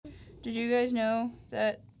Did you guys know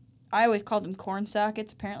that I always called them corn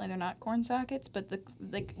sockets? Apparently they're not corn sockets, but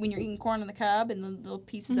like when you're eating corn on the cob and the little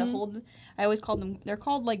pieces that hold, I always called them. They're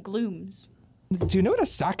called like glooms. Do you know what a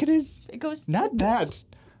socket is? It goes Not that.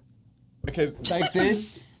 Okay. Like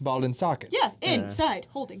this, ball and socket. Yeah, inside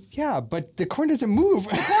holding. Yeah, but the corn doesn't move.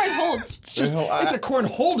 Corn holds. It's just, it's a corn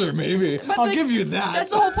holder, maybe. I'll give you that.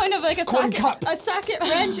 That's the whole point of like a corn socket. cup. A socket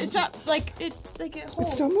wrench. It's not like it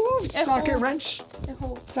holds. It still moves. It Socket holds. wrench. It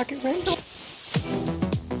holds. Socket wrench.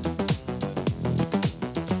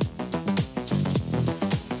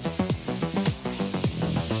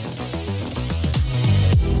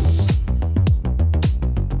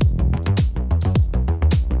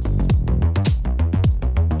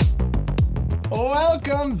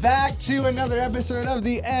 Welcome back to another episode of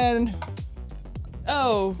the N.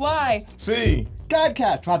 Oh, why? See.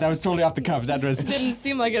 Godcast. Wow, that was totally off the cuff. That was. Didn't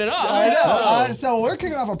seem like it at all. I know. So we're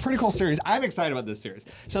kicking off a pretty cool series. I'm excited about this series.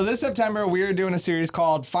 So this September, we are doing a series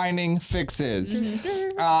called Finding Fixes.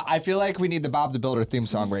 I feel like we need the Bob the Builder theme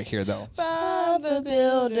song right here, though. Bob the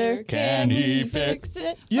Builder, Can he fix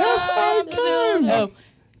it? Yes, Bob I the can. Builder. Oh.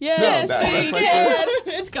 Yes, No, that's we like can.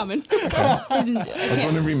 It's coming. I was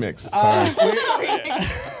on the remix. Sorry.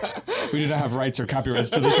 We do not have rights or copyrights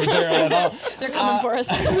to this material at all. They're coming for us.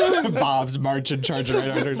 Bob's marching, charging right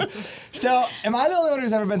under. So, am I the only one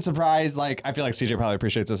who's ever been surprised? Like, I feel like CJ probably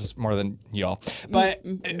appreciates this more than y'all. But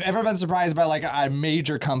ever been surprised by like a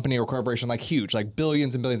major company or corporation, like huge, like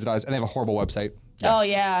billions and billions of dollars, and they have a horrible website? Oh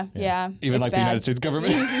yeah. Even It's like bad. the United States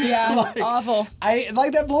government. Yeah, Like, awful. I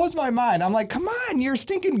like that blows my mind. I'm like, come on, you're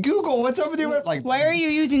stinking Google. What's up with your like? Why are you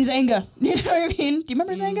using Zanga? You know what I mean? Do you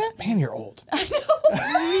remember Zanga? Man, you're old. I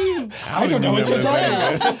know. I don't know what you're talking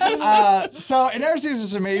about. about. So it never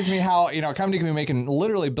ceases to amaze me how, a company can be making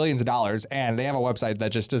literally billions of dollars and they have a website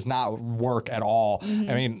that just does not work at all.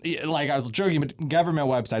 I mean, like I was joking, but government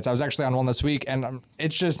websites, I was actually on one this week and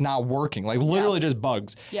it's just not working. Like literally just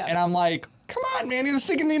bugs. Yeah. And I'm like, come on, man, you're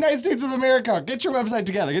sticking in the United States of America. Get your website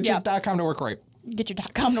together. Get your .com to work right. Get your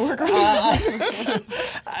 .com to work right.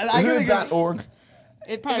 Isn't it .org?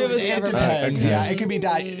 It probably was It government. depends. Okay. Yeah, it could be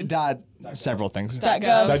dot several things. .gov.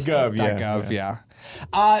 .gov, yeah. .gov, yeah.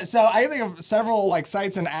 So I think of several like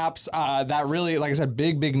sites and apps that really, like I said,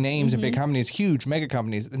 big names and big companies, huge mega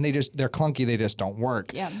companies, and they're clunky. They just don't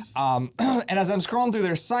work. Yeah. And as I'm scrolling through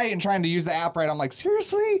their site and trying to use the app right, I'm like,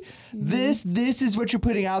 seriously, this is what you're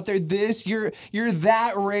putting out there. You're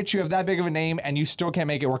that rich, you have that big of a name, and you still can't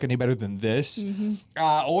make it work any better than this.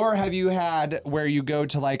 Or have you had where you go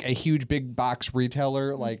to like a huge big box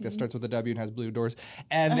retailer, like that starts with a W and has blue doors,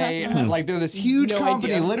 and they like they're this huge No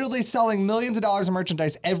company, idea. literally selling millions of dollars of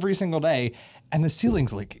merchandise every single day, and the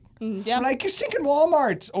ceiling's leaking. Yeah. I'm like, you're stinking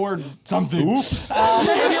Walmart or something. Oops.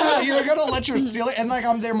 And you're gonna let your ceiling, and like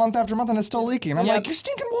I'm there month after month, and it's still leaking. And I'm like, you're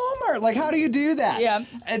stinking Walmart. Like, how do you do that? Yeah.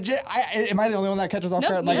 And am I the only one that catches off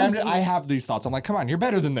Nope. guard? Like, Yeah. I have these thoughts. I'm like, come on, you're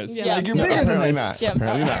better than this. Yeah. Like, you're No, bigger than Apparently this. not. Yeah.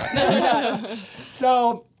 Apparently not.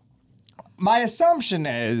 So, my assumption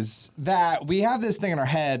is that we have this thing in our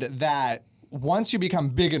head that once you become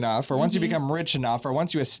big enough, or once you become rich enough, or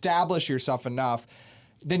once you establish yourself enough,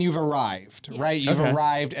 then you've arrived, right? You've Okay.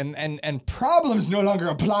 arrived, and problems no longer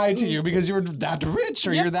apply to you because you're that rich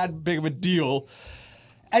or you're that big of a deal.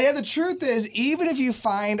 And yet the truth is, even if you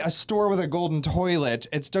find a store with a golden toilet,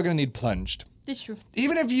 it's still going to need plunged. It's true.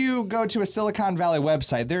 Even if you go to a Silicon Valley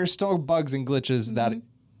website, there are still bugs and glitches that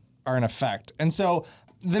are in effect. And so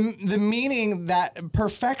the meaning that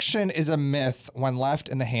perfection is a myth when left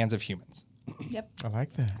in the hands of humans. Yep. I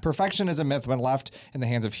like that. Perfection is a myth when left in the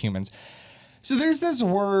hands of humans. So there's this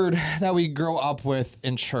word that we grow up with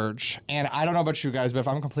in church, and I don't know about you guys, but if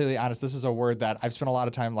I'm completely honest, this is a word that I've spent a lot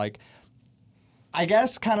of time, like, I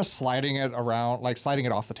guess kind of sliding it around, like sliding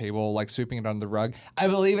it off the table, like sweeping it under the rug. I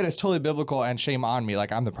believe it is totally biblical, and shame on me,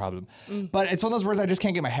 like I'm the problem. But it's one of those words I just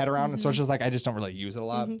can't get my head around, and so it's just like I just don't really use it a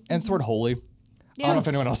lot. And it's the word holy. I don't know if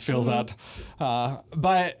anyone else feels that.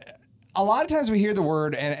 But a lot of times we hear the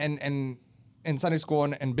word and in Sunday school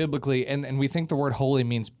and biblically, and we think the word holy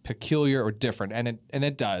means peculiar or different, and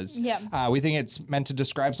it does. Yeah. We think it's meant to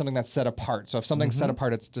describe something that's set apart. So if something's set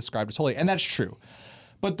apart, it's described as holy, and that's true.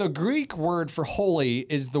 But the Greek word for holy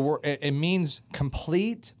is the word. It means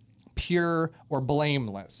complete, pure, or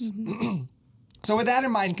blameless. So with that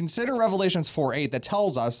in mind, consider Revelations 4:8 that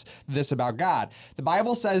tells us this about God. The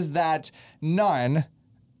Bible says that none.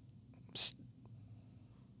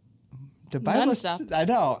 The Bible. Nonstop. I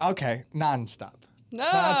know. Okay, nonstop. No,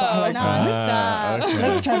 Nonstop. nonstop. Okay.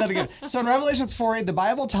 Let's try that again. So in Revelations 4:8, the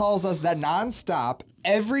Bible tells us that nonstop,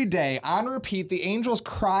 every day, on repeat, the angels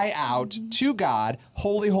cry out to God,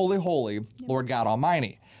 holy, holy, holy, Lord God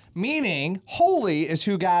Almighty. meaning holy is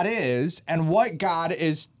who God is and what God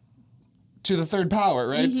is to the third power,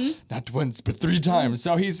 right? Not once, but 3 times.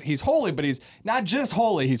 So he's holy, but he's not just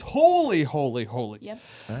holy, he's holy, holy, holy. Yep.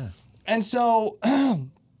 And so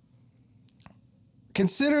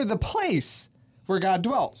consider the place where God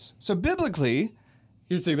dwells. So biblically,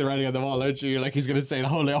 you're seeing the writing on the wall, aren't you? You're like, he's going to say it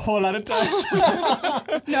holy a whole lot of times.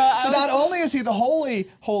 So not only is he the holy,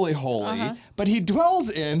 holy, holy, but he dwells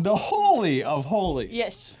in the holy of holies.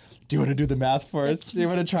 Yes. Do you want to do the math for us? Do you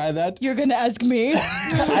want to try that? You're gonna ask me.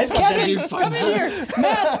 I thought that'd be Kevin, fun. come in here.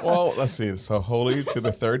 Matt. Well, let's see. So holy to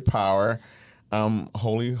the third power,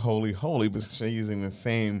 holy, holy, holy. But since you're using the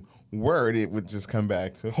same word, it would just come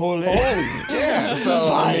back to Holy. Yeah. So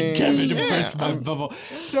Fine, I mean, Kevin, yeah. burst my bubble.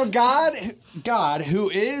 So God, who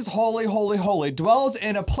is holy, holy, holy, dwells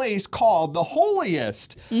in a place called the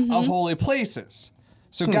holiest of holy places.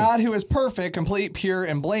 So God, who is perfect, complete, pure,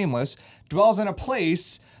 and blameless, dwells in a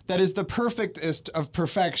place that is the perfectest of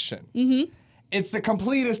perfection. It's the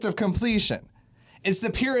completest of completion. It's the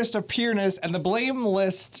purest of pureness and the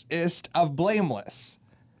blamelessest of blameless.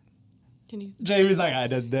 Can you? Jamie's like, I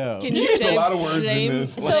don't know. Can You you used a say lot of words in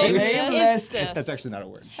this. So Blameless. Yes. That's actually not a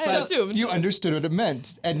word. I But assumed. you understood what it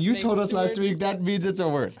meant, and you Makes told us the last word- week that means it's a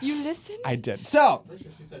word. You listen? I did. So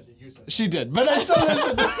she did, but I still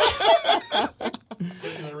listened.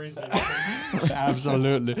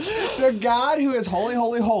 Absolutely. So God, who is holy,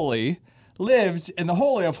 holy, holy, lives in the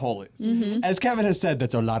holy of holies. As Kevin has said,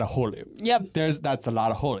 that's a lot of holy. Yep. That's a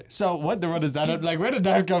lot of holy. So what is that like? Where did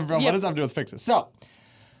that come from? What Yep. does that have to do with fixes? So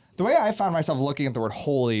the way I found myself looking at the word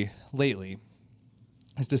holy lately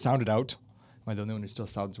is to sound it out. Am I the only one who still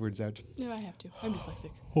sounds words out? No, I have to. I'm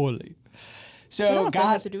dyslexic. Holy. I So don't know if that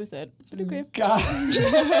God, has to do with it, but okay.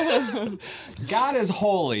 God is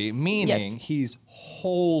holy, meaning Yes. he's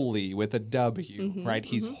holy with a W, right?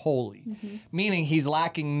 He's holy, meaning he's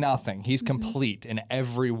lacking nothing. He's complete in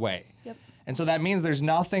every way. Yep. And so that means there's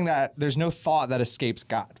no thought that escapes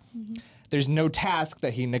God. There's no task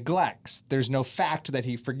that he neglects. There's no fact that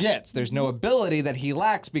he forgets. There's no ability that he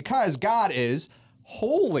lacks because God is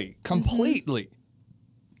holy completely.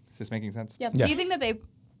 Is this making sense? Yeah. Yes. Do you think that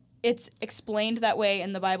it's explained that way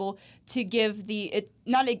in the Bible to give it's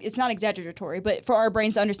not exaggeratory, but for our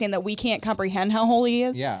brains to understand that we can't comprehend how holy he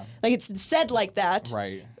is? Yeah. Like it's said like that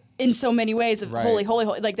Right. in so many ways of Right. holy, holy,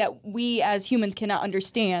 holy, like that we as humans cannot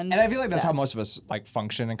understand. And I feel like that's how that. most of us like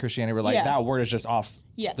function in Christianity. We're like, Yeah. that word is just off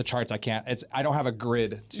Yes. the charts. I don't have a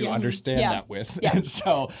grid to Yeah. understand Yeah. that with. Yeah. And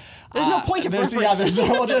so There's no point of there's-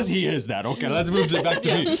 reference. he is that. Okay, let's move it back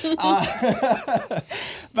to me.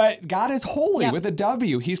 But God is holy Yeah. with a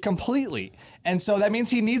W. He's completely. And so that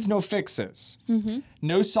means he needs no fixes,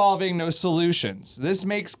 no solving, no solutions. This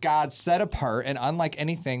makes God set apart and unlike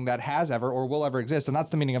anything that has ever or will ever exist. And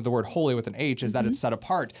that's the meaning of the word holy with an H, is that it's set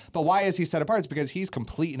apart. But why is he set apart? It's because he's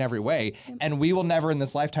complete in every way. And we will never in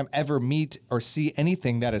this lifetime ever meet or see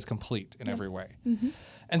anything that is complete in every way.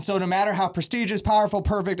 And so no matter how prestigious, powerful,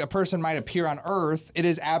 perfect a person might appear on earth, it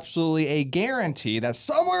is absolutely a guarantee that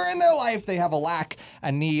somewhere in their life they have a lack,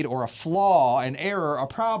 a need, or a flaw, an error, a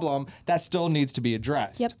problem that still needs to be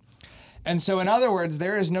addressed. Yep. And so in other words,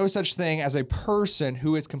 there is no such thing as a person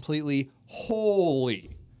who is completely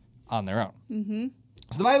holy on their own.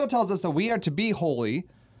 So the Bible tells us that we are to be holy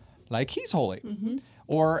like he's holy.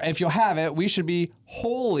 Or if you'll have it, we should be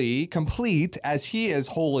holy, complete, as he is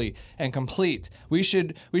holy and complete. We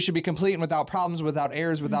should be complete and without problems, without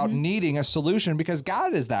errors, without needing a solution, because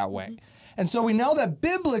God is that way. And so we know that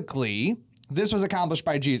biblically, this was accomplished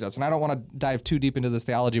by Jesus. And I don't want to dive too deep into this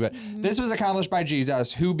theology, but this was accomplished by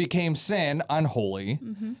Jesus, who became sin, unholy,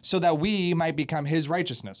 so that we might become his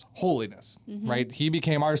righteousness, holiness, right? He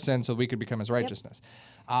became our sin so we could become his righteousness.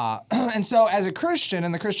 And so as a Christian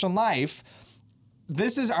in the Christian life,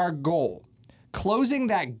 this is our goal, closing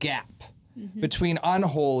that gap between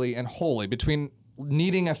unholy and holy, between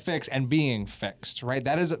needing a fix and being fixed, right?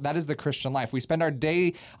 That is the Christian life. We spend our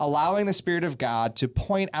day allowing the Spirit of God to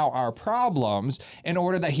point out our problems in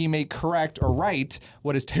order that he may correct or right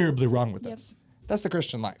what is terribly wrong with us. That's the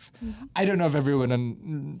Christian life. I don't know if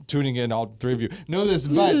everyone tuning in, all three of you, know this,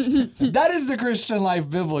 but that is the Christian life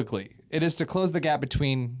biblically. It is to close the gap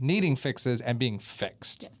between needing fixes and being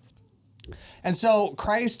fixed. Yes. And so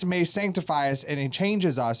Christ may sanctify us and he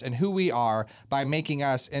changes us and who we are by making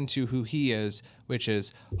us into who he is, which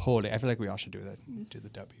is holy. I feel like we all should do that. Do the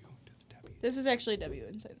W. Do the W. This is actually W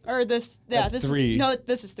in sign. Or this, yeah, That's this 3. is, no,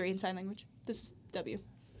 this is 3 in sign language. This is W.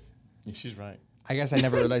 Yeah, she's right. I guess I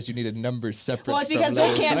never realized you needed numbers separate. Well, it's from because this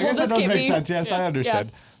letters, can't- but I guess well, that this does can't make be- sense. Yes, yeah, I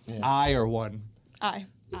understood. yeah. I or 1. I.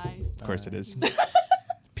 Of course it is.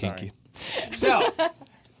 Pinky. So,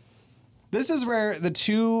 This is where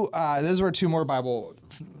two more Bible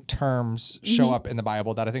terms show up in the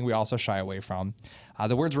Bible that I think we also shy away from.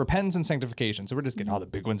 The words repentance and sanctification. So we're just getting all the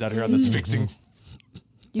big ones out here on this fixing.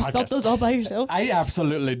 You spelled podcast. those all by yourself? I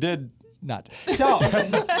absolutely did not.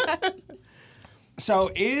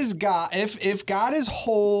 So, is God, if God is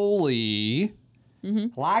holy,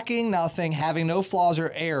 lacking nothing, having no flaws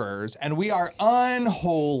or errors, and we are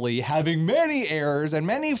unholy, having many errors and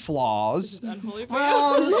many flaws, Unholy for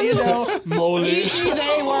well, you know, He, she,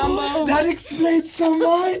 they, wombo. that explains so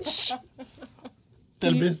much.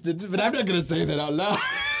 But I'm not going to say that out loud.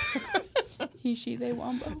 He, she, they,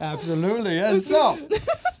 wombo. Absolutely, yes. So,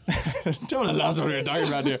 totally lost what we were talking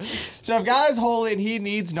about here. So, if God is holy and he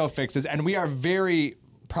needs no fixes, and we are very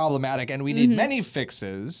problematic and we need many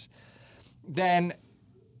fixes, then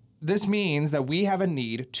this means that we have a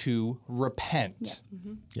need to repent.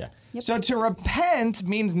 Yes. So, to repent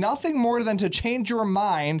means nothing more than to change your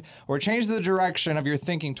mind or change the direction of your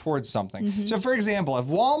thinking towards something. So, for example, if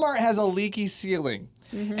Walmart has a leaky ceiling,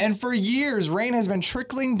 and for years, rain has been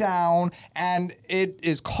trickling down, and it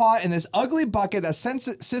is caught in this ugly bucket that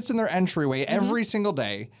sits in their entryway every single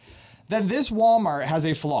day. Then this Walmart has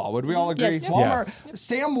a flaw. Would we all agree? Yes. Walmart. Yes.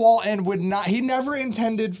 Sam Walton would not. He never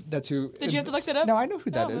intended. That's who. Did you have to look that up? No, I know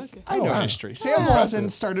who that Oh, is. okay. I know history. Sam Walton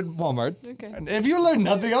started Walmart. Okay. And if you learned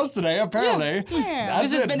nothing else today, apparently, that's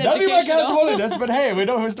This has it. been Nothing but God's educational. holiness. But hey, we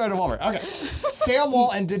know who started Walmart. Okay. Sam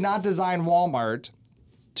Walton did not design Walmart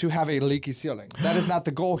to have a leaky ceiling. That is not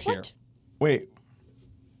the goal here. Wait.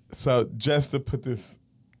 So just to put this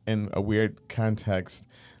in a weird context,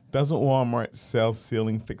 doesn't Walmart sell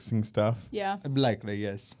ceiling fixing stuff? Yeah. Likely,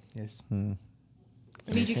 yes. Yes.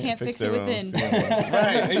 Means you can't fix it their own within. ceiling.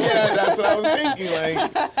 Right. Yeah, that's what I was thinking.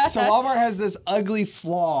 Like, So Walmart has this ugly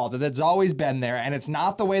flaw that's always been there, and it's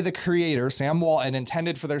not the way the creator, Sam Walton,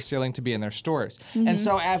 intended for their ceiling to be in their stores. And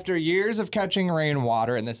so after years of catching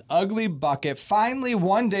rainwater in this ugly bucket, finally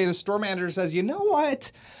one day the store manager says, you know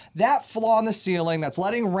what? That flaw in the ceiling that's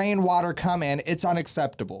letting rainwater come in, it's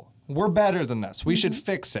unacceptable. We're better than this. We should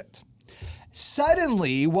fix it.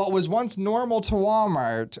 Suddenly, what was once normal to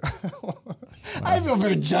Walmart, I feel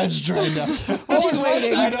very judged right now. She's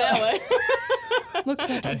waiting.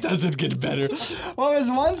 That doesn't get better. What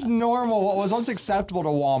was once normal, what was once acceptable to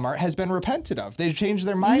Walmart has been repented of. They've changed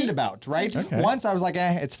their mind about, right? Okay. Once I was like,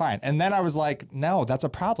 it's fine. And then I was like, no, that's a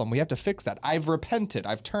problem. We have to fix that. I've repented.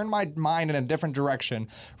 I've turned my mind in a different direction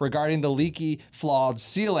regarding the leaky, flawed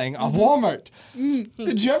ceiling of Walmart.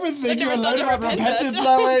 Did you ever think you never would thought learn to about repent repentance it.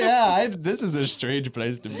 that way? Yeah, this is a strange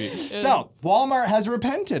place to be. So Walmart has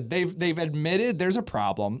repented. They've admitted there's a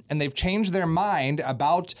problem, and they've changed their mind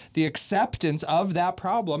about the acceptance of that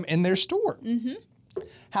problem in their store.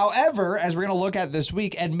 However, as we're going to look at this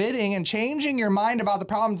week, admitting and changing your mind about the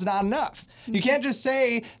problem is not enough. You can't just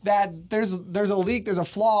say that there's a leak, there's a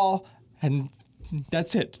flaw, and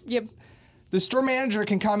that's it. Yep. The store manager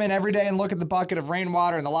can come in every day and look at the bucket of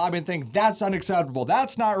rainwater in the lobby and think, that's unacceptable,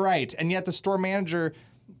 that's not right. And yet the store manager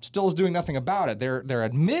still is doing nothing about it. They're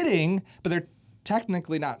admitting, but they're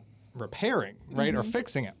technically not repairing, right, or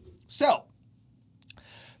fixing it. So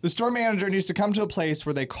the store manager needs to come to a place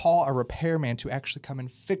where they call a repairman to actually come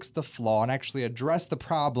and fix the flaw and actually address the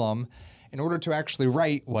problem in order to actually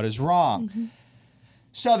right what is wrong.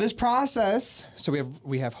 So this process, so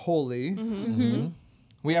we have holy,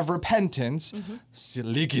 we have repentance,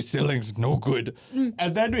 leaky ceiling's no good,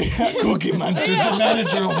 and then we have Cookie Monster's the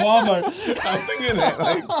manager of Walmart. I was thinking that.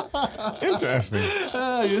 Like, interesting.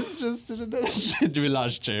 It's just we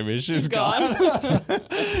lost Jamie. She's gone. Gone.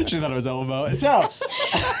 She thought it was Elmo. So.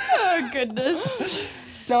 Oh, goodness.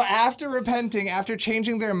 So after repenting, after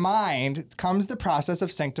changing their mind, comes the process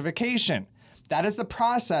of sanctification. That is the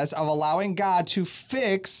process of allowing God to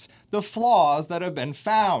fix the flaws that have been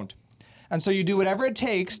found. And so you do whatever it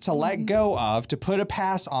takes to let go of, to put a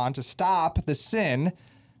pass on, to stop the sin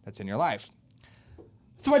that's in your life.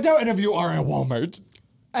 So I doubt any of you are at Walmart.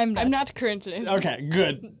 I'm not currently. Okay,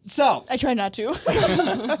 good. So I try not to.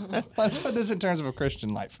 let's put this in terms of a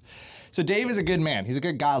Christian life. So Dave is a good man. He's a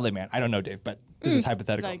good godly man. I don't know Dave, but this is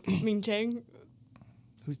hypothetical. Like Ming Chang.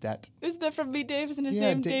 Who's that? Isn't that from Me Dave? Isn't his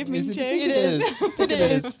name Dave Ming is Chang? It is. It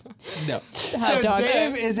is. No. hot So dogs.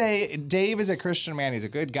 Dave is a Christian man. He's a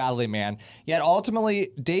good, godly man. Yet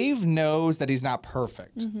ultimately, Dave knows that he's not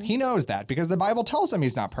perfect. He knows that because the Bible tells him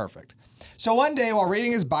he's not perfect. So one day, while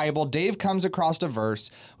reading his Bible, Dave comes across a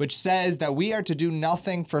verse which says that we are to do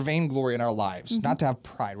nothing for vainglory in our lives, not to have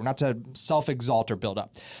pride. We're not to self-exalt or build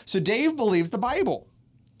up. So Dave believes the Bible,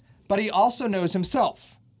 but he also knows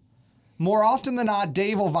himself. More often than not,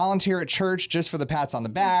 Dave will volunteer at church just for the pats on the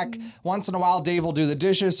back. Once in a while, Dave will do the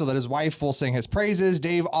dishes so that his wife will sing his praises.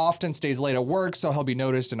 Dave often stays late at work, so he'll be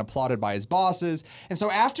noticed and applauded by his bosses. And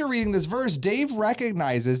so after reading this verse, Dave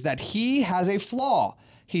recognizes that he has a flaw.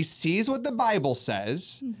 He sees what the Bible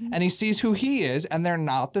says, and he sees who he is, and they're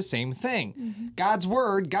not the same thing. God's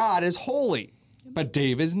word, God is holy, but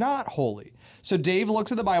Dave is not holy. So Dave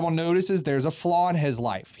looks at the Bible, notices there's a flaw in his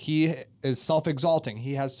life. He is self-exalting.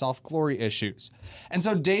 He has self-glory issues. And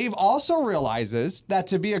so Dave also realizes that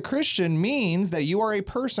to be a Christian means that you are a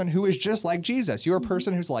person who is just like Jesus. You're a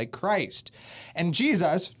person who's like Christ. And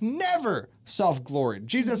Jesus never self-gloried.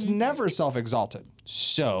 Jesus never self-exalted.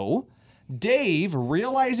 So Dave,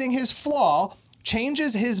 realizing his flaw,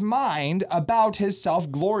 changes his mind about his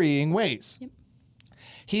self-glorying ways.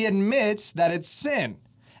 He admits that it's sin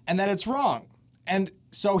and that it's wrong. And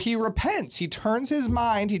so he repents. He turns his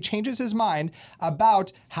mind, he changes his mind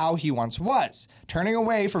about how he once was, turning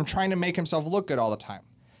away from trying to make himself look good all the time.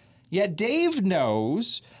 Yet Dave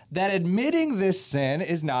knows that admitting this sin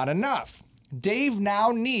is not enough. Dave now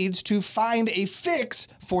needs to find a fix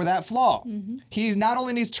for that flaw. He not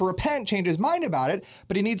only needs to repent, change his mind about it,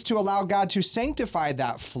 but he needs to allow God to sanctify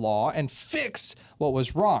that flaw and fix what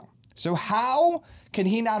was wrong. So how can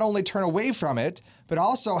he not only turn away from it, but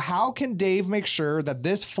also how can Dave make sure that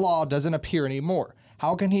this flaw doesn't appear anymore?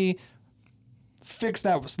 How can he fix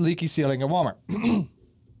that leaky ceiling at Walmart?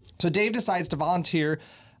 So Dave decides to volunteer.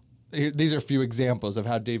 These are a few examples of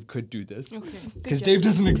how Dave could do this. Because Dave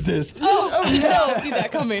doesn't exist. Oh no, see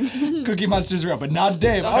that coming. Cookie Monster's real, but not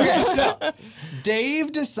Dave. Okay, so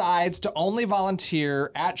Dave decides to only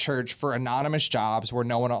volunteer at church for anonymous jobs where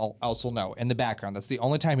no one else will know in the background. That's the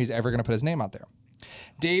only time he's ever going to put his name out there.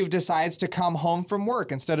 Dave decides to come home from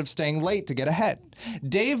work instead of staying late to get ahead.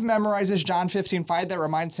 Dave memorizes John 15:5 that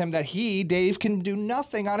reminds him that Dave, can do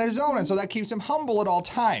nothing on his own, and so that keeps him humble at all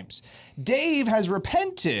times. Dave has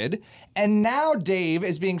repented, and now Dave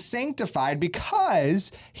is being sanctified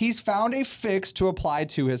because he's found a fix to apply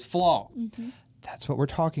to his flaw. That's what we're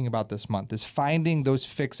talking about this month, is finding those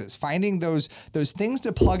fixes, finding those things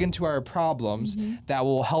to plug into our problems that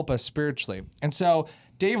will help us spiritually. And so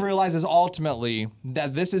Dave realizes ultimately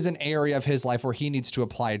that this is an area of his life where he needs to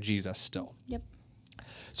apply Jesus still. Yep.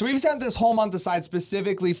 So we've set this whole month aside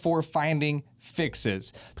specifically for finding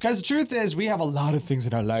fixes. Because the truth is, we have a lot of things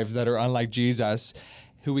in our life that are unlike Jesus,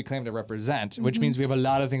 who we claim to represent, which means we have a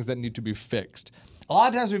lot of things that need to be fixed. A lot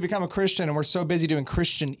of times we become a Christian and we're so busy doing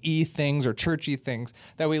Christian-y things or churchy things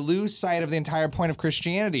that we lose sight of the entire point of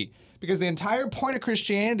Christianity. Because the entire point of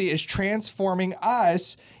Christianity is transforming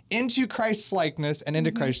us into Christ's likeness and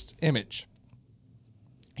into Christ's image.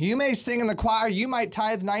 You may sing in the choir, you might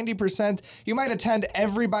tithe 90%, you might attend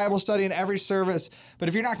every Bible study and every service, but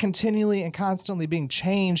if you're not continually and constantly being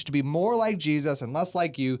changed to be more like Jesus and less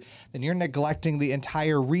like you, then you're neglecting the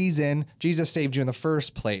entire reason Jesus saved you in the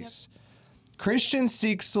first place. Christians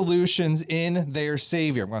seek solutions in their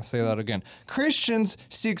Savior. I'm going to say that again. Christians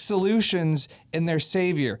seek solutions in their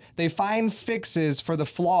Savior. They find fixes for the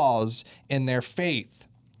flaws in their faith.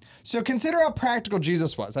 So consider how practical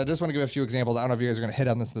Jesus was. I just want to give a few examples. I don't know if you guys are going to hit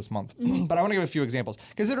on this month, but I want to give a few examples.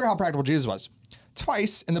 Consider how practical Jesus was.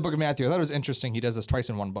 Twice in the book of Matthew, I thought it was interesting. He does this twice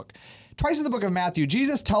in one book. Twice in the book of Matthew,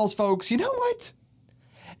 Jesus tells folks, you know what?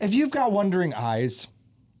 If you've got wandering eyes,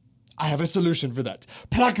 I have a solution for that.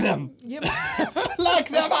 Pluck them. Yep. Pluck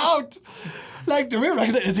them out. Like, do we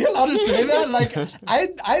recognize? Is he allowed to say that? Like,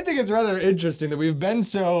 I think it's rather interesting that we've been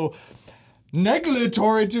so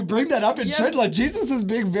negligatory to bring that up in church. Like, Jesus is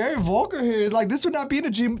being very vulgar here. He's like, this would not be in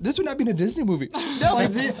a Disney movie. No.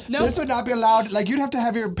 Like, this would not be allowed. Like, you'd have to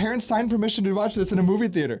have your parents sign permission to watch this in a movie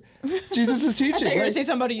theater. Jesus is teaching. I thought you were going to say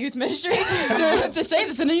something about a youth ministry. to say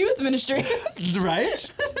this in a youth ministry.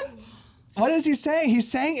 Right? What is he saying? He's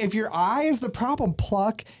saying if your eye is the problem,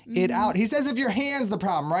 pluck it out. He says if your hand's the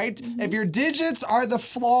problem, right? If your digits are the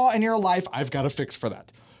flaw in your life, I've got a fix for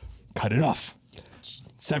that. Cut it off.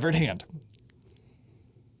 Severed hand.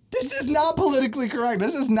 This is not politically correct.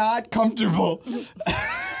 This is not comfortable.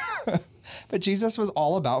 But Jesus was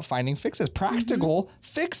all about finding fixes, practical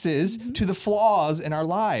fixes to the flaws in our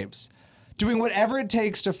lives. Doing whatever it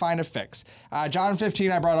takes to find a fix. John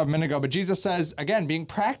 15, I brought up a minute ago, but Jesus says, again, being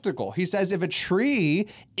practical. He says, if a tree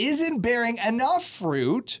isn't bearing enough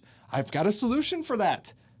fruit, I've got a solution for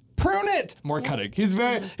that. Prune it. More cutting. He's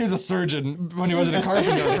a surgeon when he wasn't a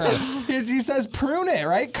carpenter. He says, prune it,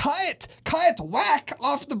 right? Cut, whack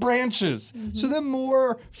off the branches so that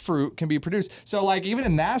more fruit can be produced. So like even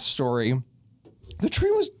in that story, the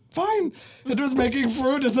tree was fine. It was making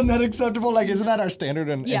fruit. Isn't that acceptable? Like, isn't that our standard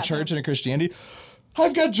in church and in Christianity?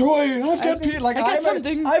 I've got joy. I've got peace. Like, I got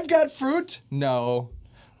something. I've got fruit. No.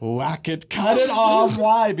 Whack it. Cut it off.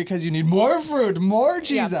 Why? Because you need more fruit, more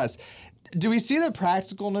Jesus. Do we see the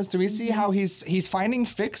practicalness? Do we see how he's finding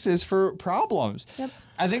fixes for problems? Yep.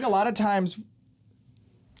 I think a lot of times,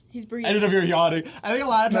 He's I breathing. don't know if you're yawning. I think a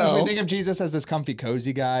lot of times we No. think of Jesus as this comfy,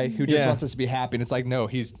 cozy guy who just Yeah. wants us to be happy. And it's like, no,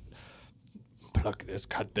 he's pluck this,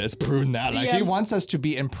 cut this, prune that. Like, Yeah. he wants us to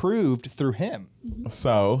be improved through him.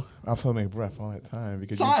 So I was holding my breath all that time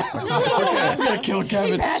because you I'm gonna kill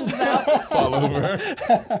Kevin. Passes out. fall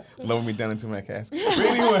over, lower me down into my cast. But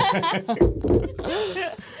anyway,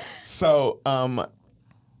 so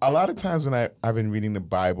a lot of times when I've been reading the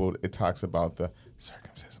Bible, it talks about the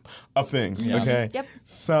circumcision of things. Yeah. Okay. Yep.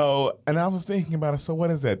 So, and I was thinking about it. So, what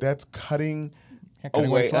is that? That's cutting cutting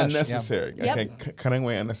away away flesh, unnecessary. yeah. Okay. Yep. Cutting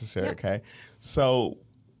away unnecessary. Yep. Okay. So,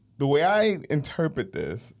 the way I interpret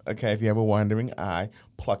this, okay, if you have a wandering eye,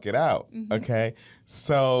 pluck it out. Okay.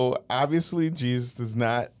 So obviously Jesus does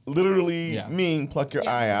not literally Yeah. mean pluck your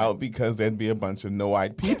eye out, because there'd be a bunch of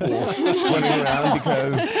no-eyed people running around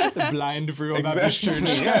because The blind for your Baptist exactly.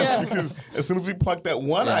 church. Yes, because as soon as we pluck that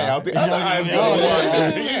one eye out, the other eye's yeah, going to yeah,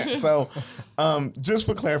 wander. Yeah. So just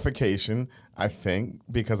for clarification, I think,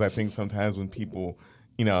 because I think sometimes when people,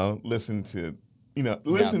 listen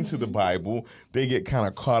to the Bible, they get kind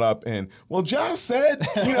of caught up in, well, John said,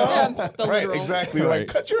 right, literal. exactly, Right. like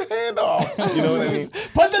cut your hand off. You know what I mean?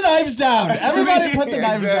 Put the knives down. Everybody put the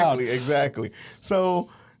knives down. Exactly. So,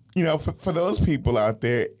 for those people out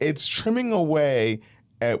there, it's trimming away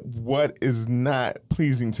at what is not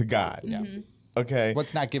pleasing to God. Yeah. Okay.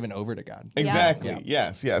 What's not given over to God? Exactly.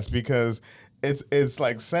 Yeah. Yes, because it's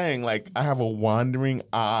like saying, like, I have a wandering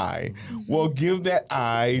eye. Well, give that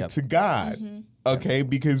eye to God. Okay?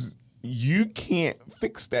 Because you can't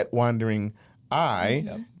fix that wandering eye.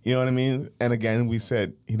 You know what I mean? And again, we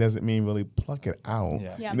said he doesn't mean really pluck it out.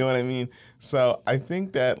 Yeah. Yeah. You know what I mean? So I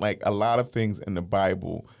think that, like, a lot of things in the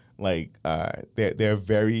Bible, like, they're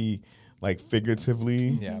very, like,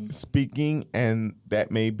 figuratively speaking, and that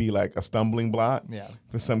may be like a stumbling block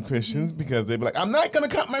for some Christians, because they'd be like, I'm not gonna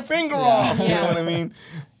cut my finger off. You know what I mean?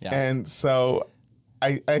 Yeah. And so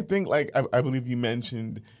I think, like, I believe you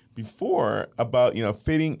mentioned before about,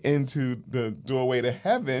 fitting into the doorway to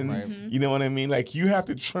heaven. Right. You know what I mean? Like, you have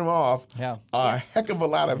to trim off a heck of a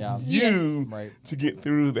lot of you Right. to get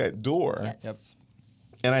through that door. Yes. Yep.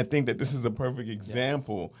 And I think that this is a perfect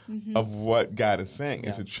example of what God is saying,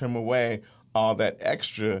 is to trim away all that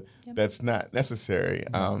extra that's not necessary.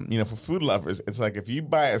 For food lovers, it's like if you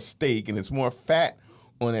buy a steak and it's more fat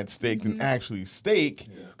on that steak than actually steak,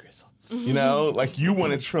 like, you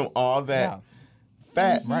want to trim all that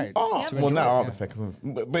fat Right. off. To Well, enjoy not it, all yeah. the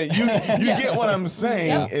fat, but you get what I'm saying,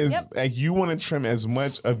 Yep. is Yep. like, you want to trim as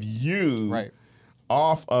much of you Right.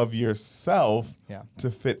 off of yourself Yeah. to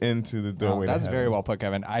fit into the doorway. That's to very heaven. well put,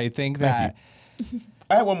 Kevin. I think that.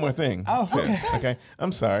 I have one more thing. Oh, too. okay. Okay.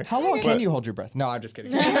 I'm sorry. How long But can you hold your breath? No, I'm just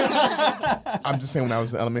kidding. I'm just saying, when I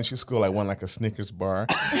was in elementary school, I won like a Snickers bar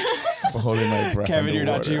for holding my breath. Kevin, you're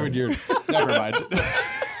not you, and you're. Never mind.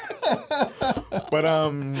 But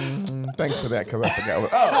thanks for that, because I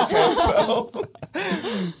forgot.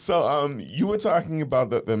 So you were talking about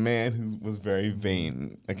the man who was very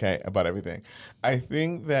vain, okay, about everything. I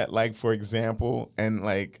think that, like, for example, and,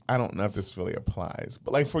 like, I don't know if this really applies,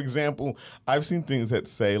 but, like, for example, I've seen things that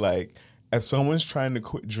say, like, as someone's trying to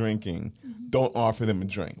quit drinking, don't offer them a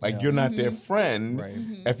drink. Like, you're not their friend Right.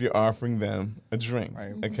 if you're offering them a drink.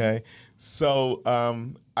 Right. Okay. So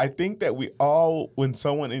I think that we all, when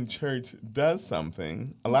someone in church does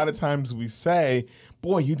something, a lot of times we say,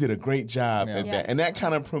 boy, you did a great job at Yeah. that. And that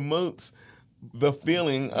kind of promotes the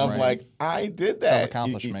feeling of Right. like, I did that.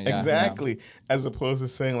 Self-accomplishment, yeah. Exactly. As opposed to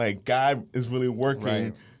saying, like, God is really working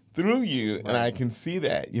Right. through you, and I can see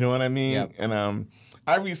that. You know what I mean? Yep. And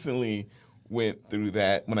I recently went through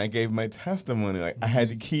that when I gave my testimony. Like, I had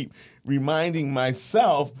to keep reminding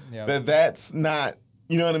myself Yep. that that's not,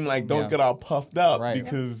 you know what I mean? Like, don't Yeah. get all puffed up, Right.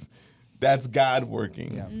 because that's God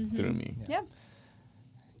working Yeah. through me. Yeah.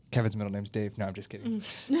 Kevin's middle name's Dave. No, I'm just kidding.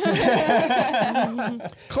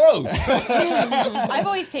 Close. I've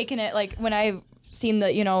always taken it, like, when I've seen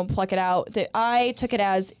the, pluck it out, that I took it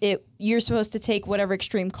as you're supposed to take whatever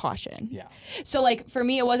extreme caution. Yeah. So, like, for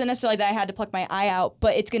me, it wasn't necessarily that I had to pluck my eye out,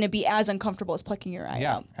 but it's going to be as uncomfortable as plucking your eye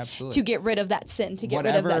Yeah, out. absolutely. To get rid of that sin, to get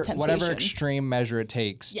rid of that temptation. Whatever extreme measure it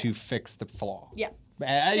takes Yeah. to fix the flaw. Yeah.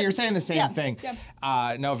 You're saying the same Yeah. thing.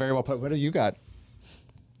 Yeah. No, very well put. What do you got?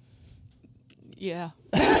 Yeah.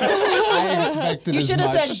 I expected You as should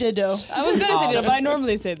have much. said ditto. I was gonna say that, but I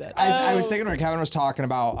normally say that. I was thinking when Kevin was talking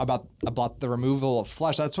about the removal of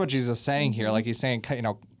flesh. That's what Jesus is saying here. Like he's saying,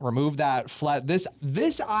 remove that flesh.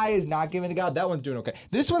 This eye is not given to God. That one's doing okay.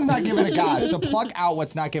 This one's not given to God. So pluck out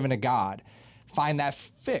what's not given to God. Find that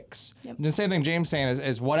fix. Yep. And the same thing James saying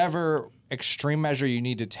is whatever extreme measure you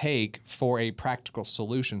need to take for a practical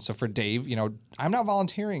solution. So for Dave, I'm not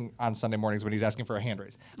volunteering on Sunday mornings when he's asking for a hand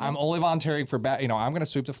raise. I'm only volunteering for, I'm going to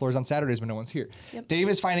sweep the floors on Saturdays when no one's here. Yep. Dave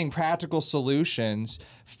is finding practical solutions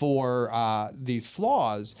for these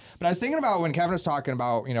flaws. But I was thinking about when Kevin was talking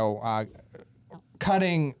about,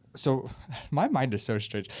 cutting. So my mind is so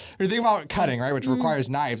strange. You're thinking about cutting, right, which requires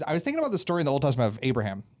knives. I was thinking about the story in the Old Testament of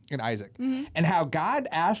Abraham and Isaac, and how God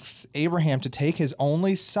asks Abraham to take his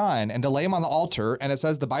only son and to lay him on the altar. And it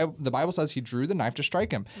says the Bible says he drew the knife to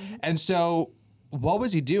strike him. And so what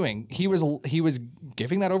was he doing? He was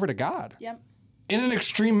giving that over to God. Yep. In an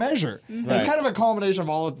extreme measure. It's kind of a culmination of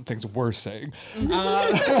all of the things we're saying.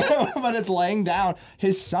 But it's laying down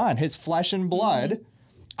his son, his flesh and blood,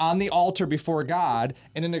 on the altar before God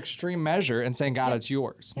in an extreme measure and saying, God, it's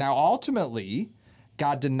yours. Now, ultimately,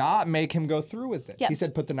 God did not make him go through with it. Yep. He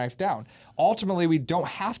said, put the knife down. Ultimately, we don't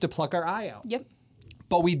have to pluck our eye out. Yep.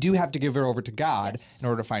 But we do have to give it over to God in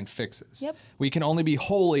order to find fixes. Yep. We can only be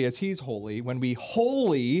holy as he's holy when we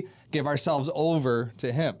wholly give ourselves over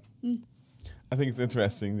to him. I think it's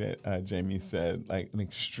interesting that Jamie said like an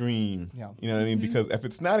extreme. Yeah. You know what I mean? Because if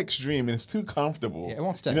it's not extreme and it's too comfortable, Yeah, it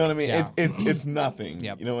won't stick. You know what I mean? Yeah. It's nothing.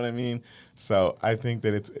 Yep. You know what I mean? So I think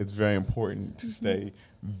that it's very important to stay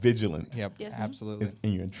vigilant. Yep, Yes. absolutely.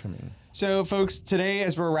 In your trimming. So, folks, today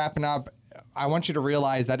as we're wrapping up, I want you to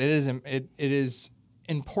realize that it is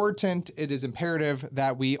important, it is imperative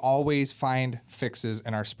that we always find fixes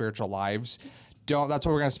in our spiritual lives. That's what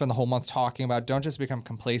we're going to spend the whole month talking about. Don't just become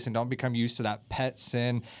complacent. Don't become used to that pet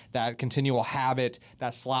sin, that continual habit,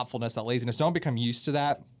 that slothfulness, that laziness. Don't become used to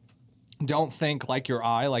that. Don't think like your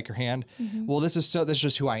eye, like your hand. Well, this is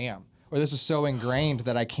just who I am. Or this is so ingrained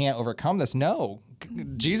that I can't overcome this. No.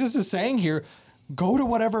 Jesus is saying here, go to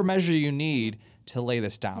whatever measure you need to lay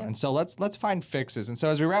this down. And so let's find fixes. And so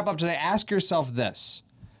as we wrap up today, ask yourself this.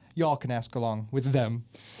 Y'all can ask along with them.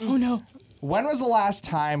 Oh no. When was the last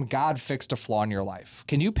time God fixed a flaw in your life?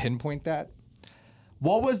 Can you pinpoint that?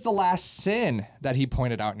 What was the last sin that he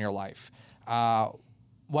pointed out in your life?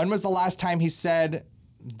 When was the last time he said,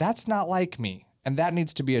 that's not like me, and that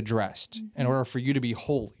needs to be addressed in order for you to be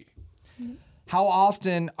holy? How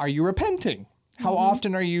often are you repenting? How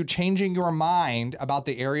often are you changing your mind about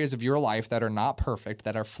the areas of your life that are not perfect,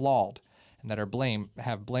 that are flawed, and that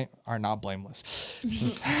are not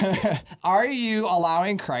blameless? Are you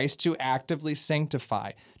allowing Christ to actively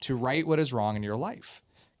sanctify, to right what is wrong in your life?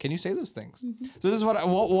 Can you say those things? So this is what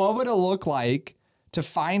would it look like to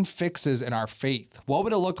find fixes in our faith? What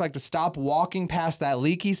would it look like to stop walking past that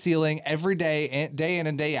leaky ceiling every day, day in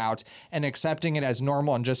and day out, and accepting it as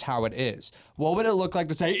normal and just how it is? What would it look like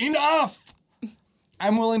to say, enough?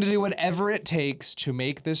 I'm willing to do whatever it takes to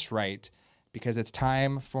make this right, because it's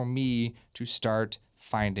time for me to start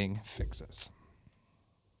finding fixes.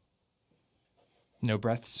 No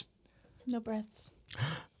breaths. No breaths.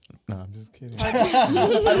 No, I'm just kidding. I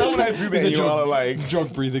know when I do that, you all are like,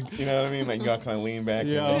 Joke breathing. you know what I mean? Like y'all kind of lean back.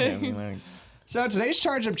 Yeah. And like, So today's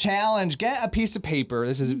charge up challenge: get a piece of paper.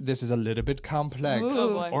 This is a little bit complex. Ooh.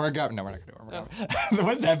 Oh, boy. Or a no, we're not gonna do it.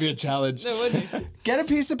 Wouldn't that be a challenge? That would be. Get a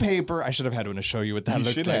piece of paper. I should have had one to show you what that you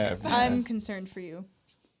looks should like. have. I'm concerned for you.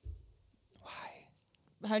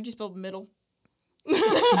 Why? How'd you spell middle?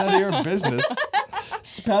 None of your business.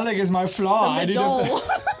 Spelling is my flaw. I need to.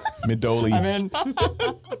 Midoli. I mean.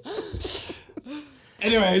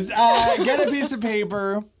 Anyways, get a piece of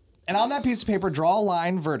paper, and on that piece of paper, draw a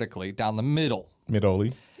line vertically down the middle.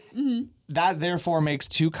 Midoli. That therefore makes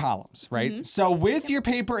two columns, right? So with your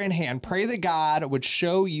paper in hand, pray that God would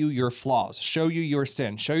show you your flaws, show you your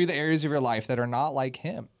sin, show you the areas of your life that are not like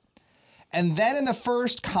him. And then in the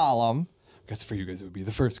first column, I guess for you guys it would be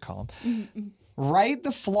the first column, write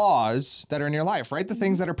the flaws that are in your life, write the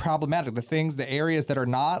things that are problematic, the areas that are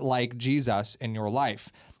not like Jesus in your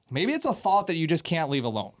life. Maybe it's a thought that you just can't leave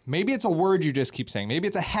alone. Maybe it's a word you just keep saying. Maybe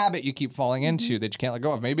it's a habit you keep falling into that you can't let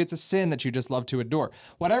go of. Maybe it's a sin that you just love to adore.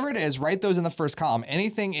 Whatever it is, write those in the first column.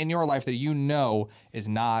 Anything in your life that you know is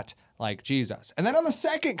not like Jesus. And then on the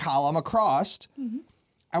second column across,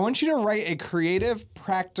 I want you to write a creative,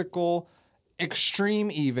 practical,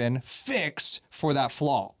 extreme even fix for that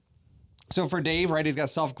flaw. So for Dave, right, he's got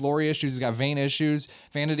self-glory issues, he's got vanity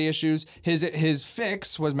issues. His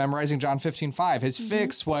fix was memorizing John 15:5. His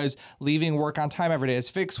fix was leaving work on time every day. His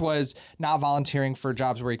fix was not volunteering for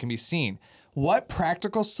jobs where he can be seen. What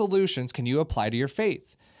practical solutions can you apply to your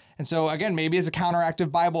faith? And so again, maybe it's a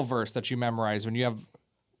counteractive Bible verse that you memorize when you have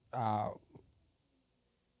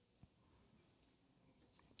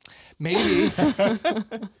maybe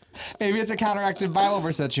it's a counteractive Bible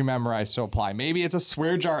verse that you memorize to apply. Maybe it's a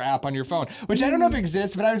swear jar app on your phone, which I don't know if it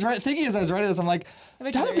exists, but I was thinking as I was writing this, I'm like,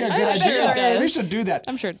 bet that would be a there good is. I'm idea. sure there We is. should do that.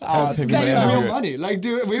 I'm sure. take Venmo. advantage of it. Money. Like,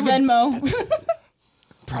 do it. We would. Venmo.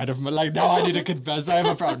 Pride of my, like, now I need to confess. I have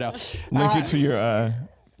a problem now. Link it to your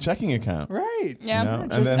checking account. Right. Yeah. You know?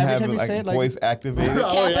 And Just then every have time it you say like it, like- voice activated.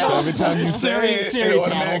 Oh, yeah. So every time you say Siri it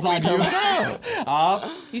tattles on automatically you. comes out.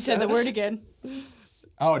 You said the word again.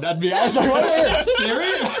 Oh, that'd be. I was like, what?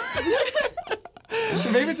 Siri?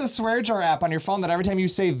 So maybe it's a swear jar app on your phone that every time you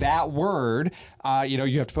say that word,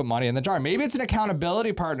 you have to put money in the jar. Maybe it's an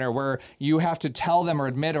accountability partner where you have to tell them or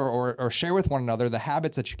admit or share with one another the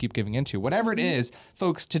habits that you keep giving into. Whatever it is,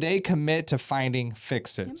 folks, today commit to finding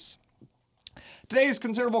fixes. Today's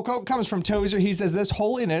considerable quote comes from Tozer. He says, this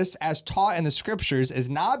holiness, as taught in the scriptures, is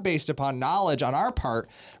not based upon knowledge on our part.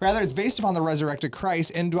 Rather, it's based upon the resurrected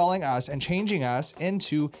Christ indwelling us and changing us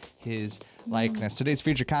into his likeness. Today's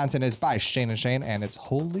featured content is by Shane and Shane, and it's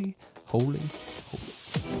holy, holy,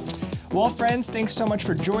 holy. Well, friends, thanks so much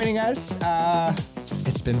for joining us.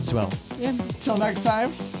 It's been swell. Yeah. Till next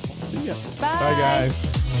time, see ya. Bye,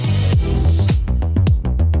 guys.